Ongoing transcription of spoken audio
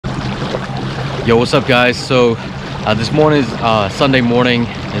Yo, what's up guys? So this morning is Sunday morning.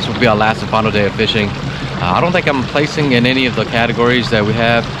 This will be our last and final day of fishing. I don't think I'm placing in any of the categories that we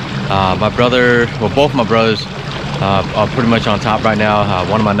have. My brother, well, both my brothers are pretty much on top right now.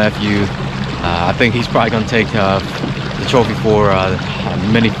 One of my nephews, I think he's probably going to take the trophy for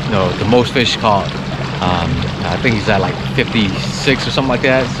the most fish caught. I think he's at like 56 or something like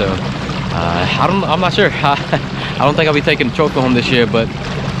that. So I'm not sure. I don't think I'll be taking the trophy home this year, but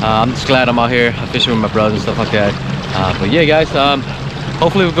I'm just glad I'm out here fishing with my brothers and stuff like that. But yeah, guys,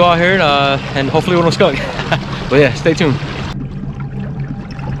 hopefully we'll go out here and hopefully we'll skunk. But yeah, stay tuned.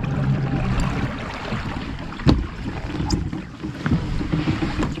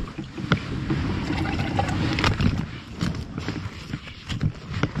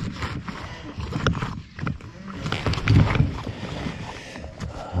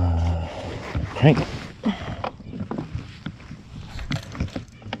 Crank it.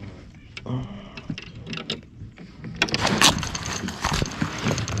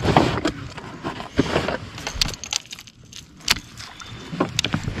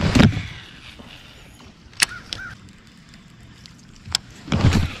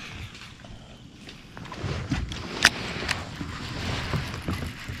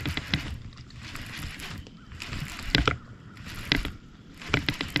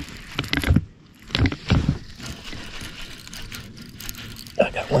 I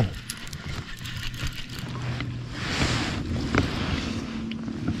got one.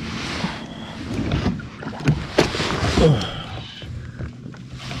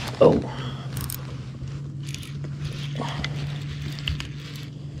 Oh.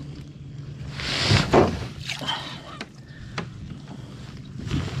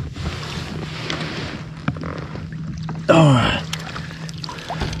 All right.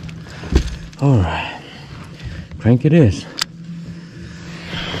 All right. Crank it is.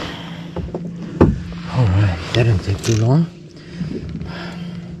 Alright, that didn't take too long.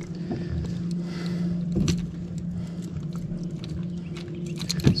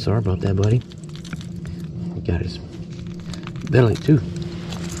 Sorry about that, buddy. He got his belly too.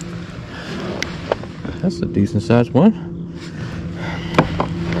 That's a decent sized one.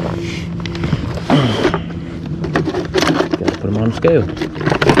 Gotta put him on the scale.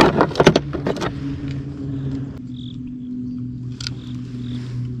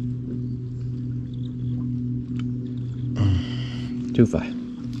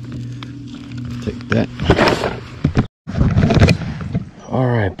 $2.5. Take that. All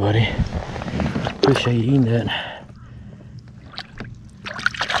right, buddy. Appreciate you eating that.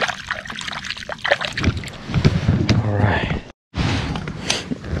 All right.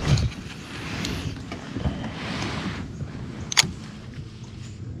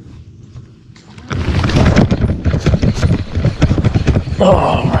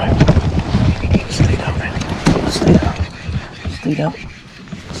 All right. Stay down, man. Stay down. Stay down.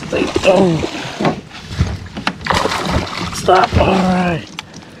 Stay down. Stop. Alright.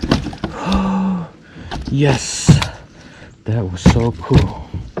 Yes. That was so cool.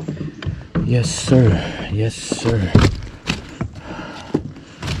 Yes, sir. Yes, sir.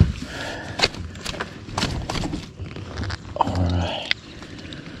 Alright.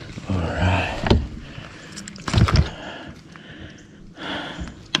 Alright.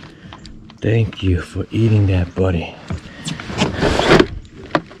 Thank you for eating that, buddy.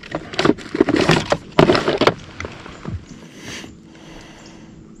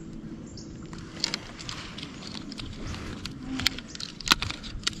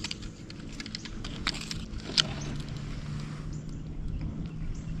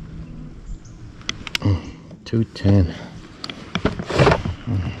 $2.10.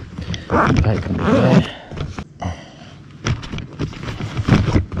 Right from the bed.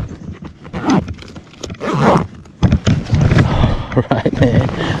 All right, man.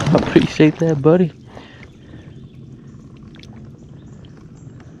 I appreciate that, buddy.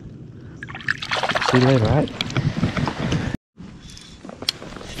 See you later, all right?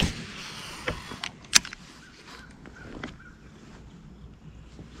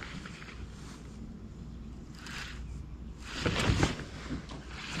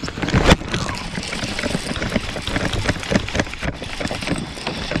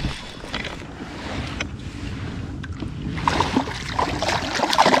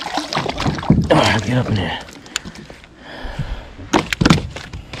 Alright, get up in there.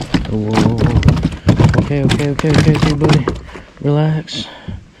 Whoa. Okay, buddy. Relax.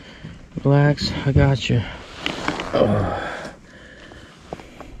 Relax. I got you. Oh,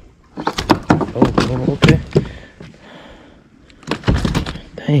 okay.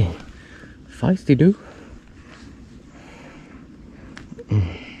 Dang. Feisty, dude.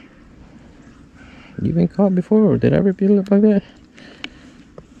 You been caught before, or did I ever look like that?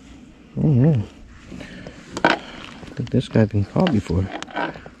 I don't know. I think this guy been caught before.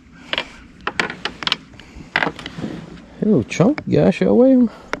 Hello, chunk. Yeah, I should weigh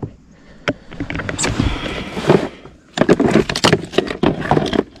him.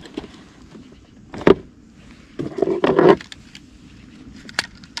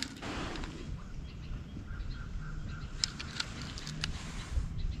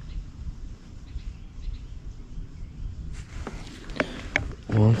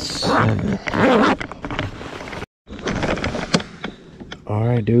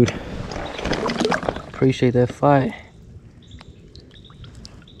 Alright, dude. Appreciate that fight.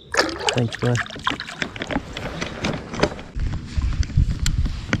 Thanks, bud.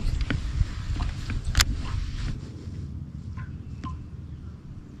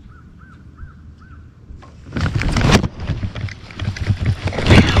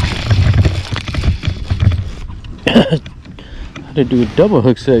 I had to do a double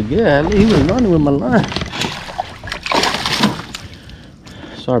hook set. Yeah, he was running with my line.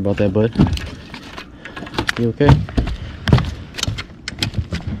 Sorry about that, bud. You okay?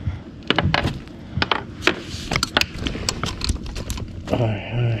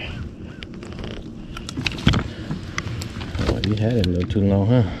 Alright. Oh, you had it a little too long,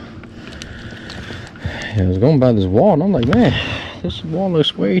 huh? Yeah, I was going by this wall and I'm like, man, this wall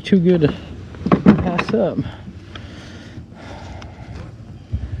looks way too good to pass up.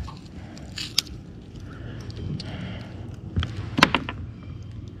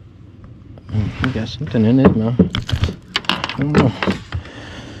 We got something in it now. I don't know.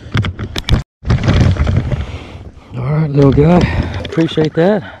 Alright, little guy. Appreciate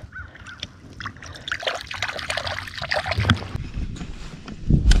that.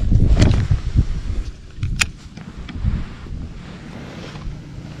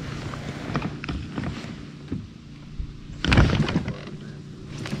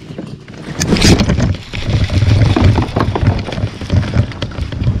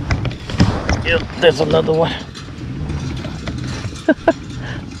 Yep, there's another one.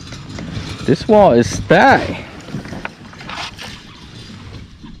 This wall is stacked.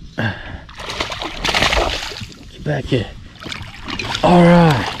 Get back here.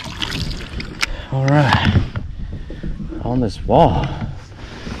 Alright. Alright. On this wall.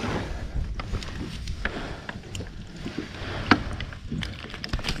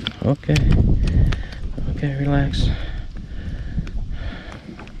 Okay. Okay, relax.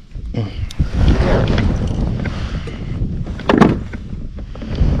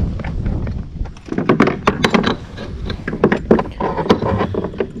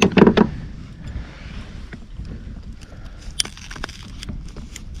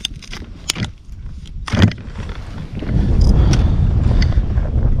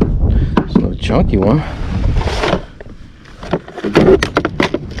 Chunky one.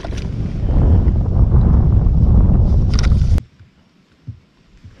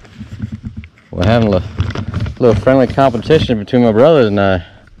 We're having a little friendly competition between my brothers and I.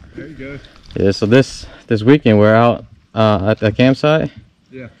 There you go. Yeah, so this weekend we're out at the campsite.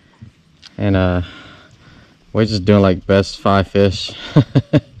 Yeah. And we're just doing like best 5 fish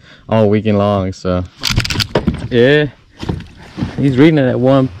all weekend long. So yeah, he's reading it at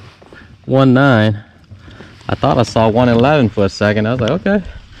 1.9. I thought I saw 111 for a second. I was like, okay,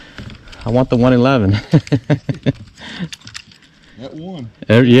 I want the 111. That one.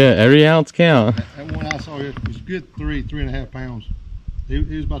 Every ounce count. That one I saw here was good 3.5 pounds. He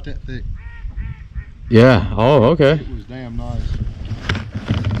was about that thick. Yeah. Oh, okay. It was damn nice.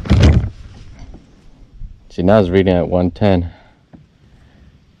 See, now it's reading at 110.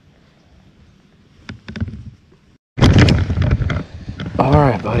 All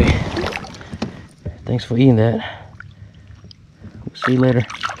right, buddy. Thanks for eating that. We'll see you later.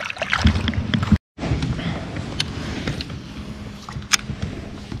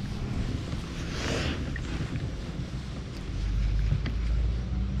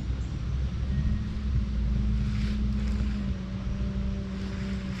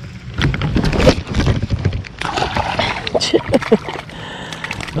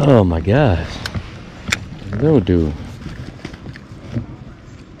 Oh my gosh. Little dude.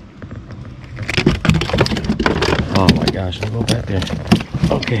 Oh my gosh, I'll go back there.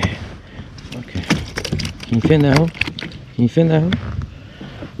 Okay. Okay. Can you fin that hole? Can you fin that hole?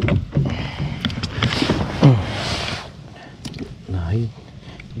 Oh. Nah, he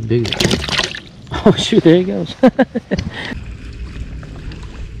big. Oh shoot, there he goes.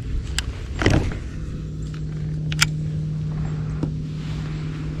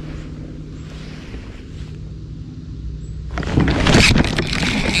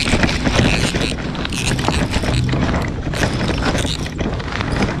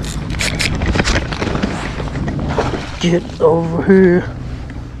 get over here.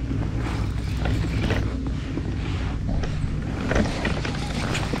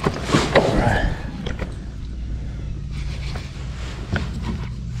 All right.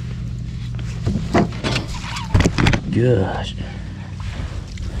 Gosh.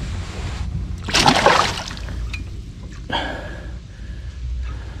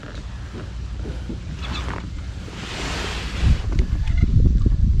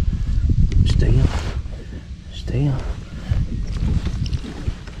 Stay up.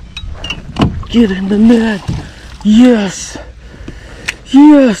 Get in the net. Yes.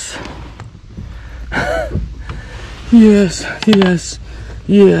 Yes. Yes. Yes.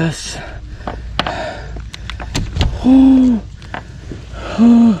 Yes. Oh.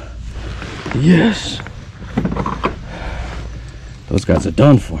 Oh. Yes. Those guys are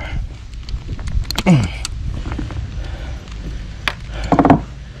done for.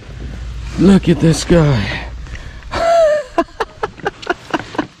 Look at this guy.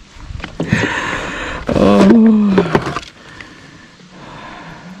 Oh.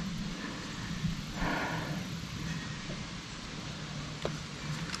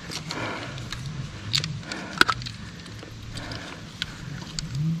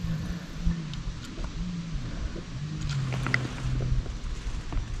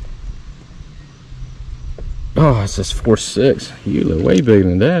 Oh, it says 4.6. You look way bigger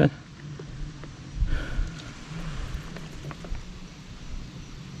than that.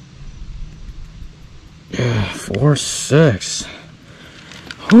 Yeah, 4.6.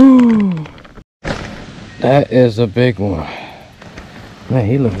 Whoo. That is a big one. Man,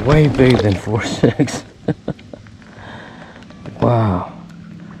 he looked way bigger than 4.6. Wow.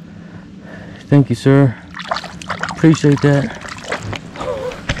 Thank you, sir. Appreciate that.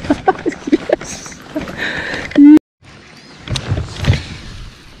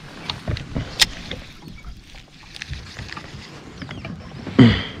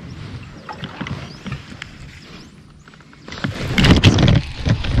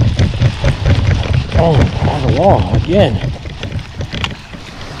 Oh, on the wall again.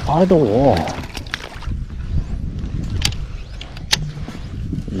 On the wall.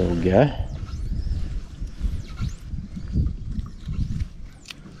 Little guy.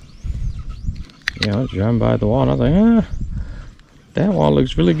 Yeah, I was driving by the wall and I was like, ah, that wall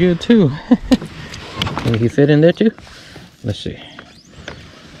looks really good too. Can he fit in there too? Let's see.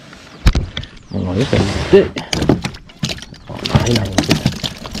 Oh, this thing's thick. Oh, he's not gonna fit that.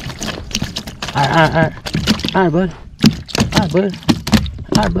 Alright, bud. Alright, bud.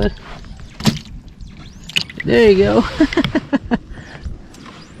 Alright, bud. There you go.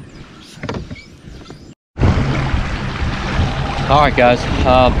 Alright, guys.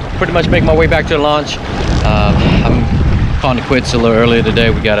 Pretty much making my way back to the launch. I'm calling it quits a little earlier today.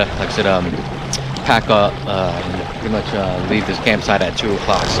 We gotta, like I said, pack up and pretty much leave this campsite at 2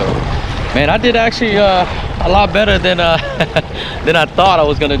 o'clock. So, man, I did actually a lot better than than I thought I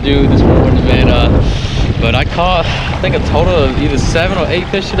was gonna do this morning, man. But I caught, I think, a total of either 7 or 8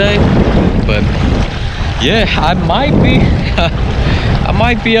 fish today. But yeah, I might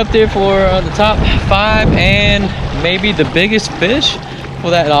be up there for the top 5 and maybe the biggest fish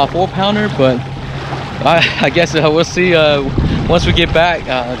for that 4-pounder. But I guess we'll see once we get back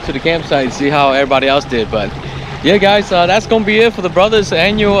to the campsite and see how everybody else did. But yeah, guys, that's gonna be it for the brothers'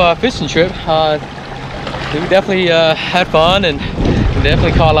 annual fishing trip. We definitely had fun and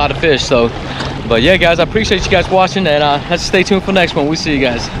definitely caught a lot of fish. So, but yeah, guys, I appreciate you guys watching, and let's stay tuned for the next one. We'll see you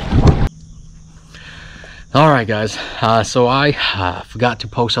guys. All right, guys. So I forgot to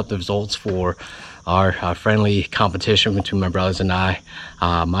post up the results for our friendly competition between my brothers and I.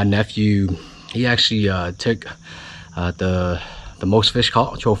 My nephew, he actually took the most fish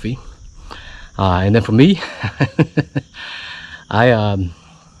caught trophy, and then for me, I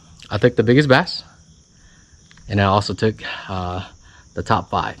took the biggest bass. And I also took the top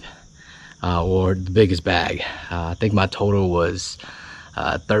 5 or the biggest bag. I think my total was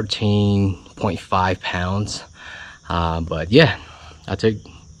 13.5 pounds. But yeah, I took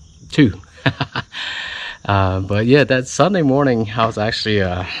 2. But yeah, that Sunday morning, I was actually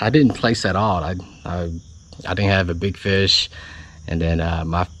I didn't place at all. I didn't have a big fish, and then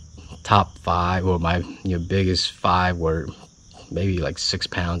my top 5 or my biggest 5 were maybe like 6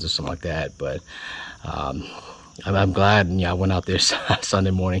 pounds or something like that. But I'm glad, I went out there Sunday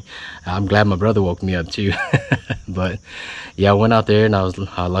morning. I'm glad my brother woke me up too. But yeah, I went out there and I was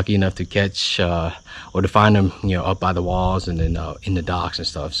lucky enough to catch or to find them, up by the walls and then in the docks and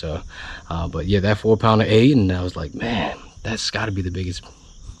stuff. So, but yeah, that 4-pounder ate, and I was like, man, that's got to be the biggest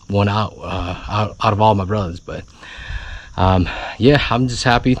one out of all my brothers. But Yeah, I'm just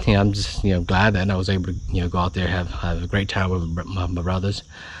happy. I'm just glad that I was able to go out there, have a great time with my brothers,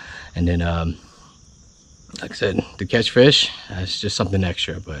 and then like I said, to catch fish, it's just something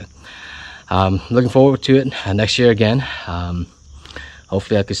extra. But looking forward to it next year again.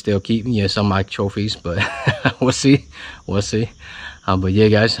 Hopefully I can still keep some of my trophies, but we'll see. But yeah,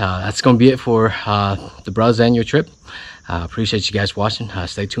 guys, that's gonna be it for the brothers annual trip. Appreciate you guys watching.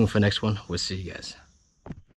 Stay tuned for the next one. We'll see you guys.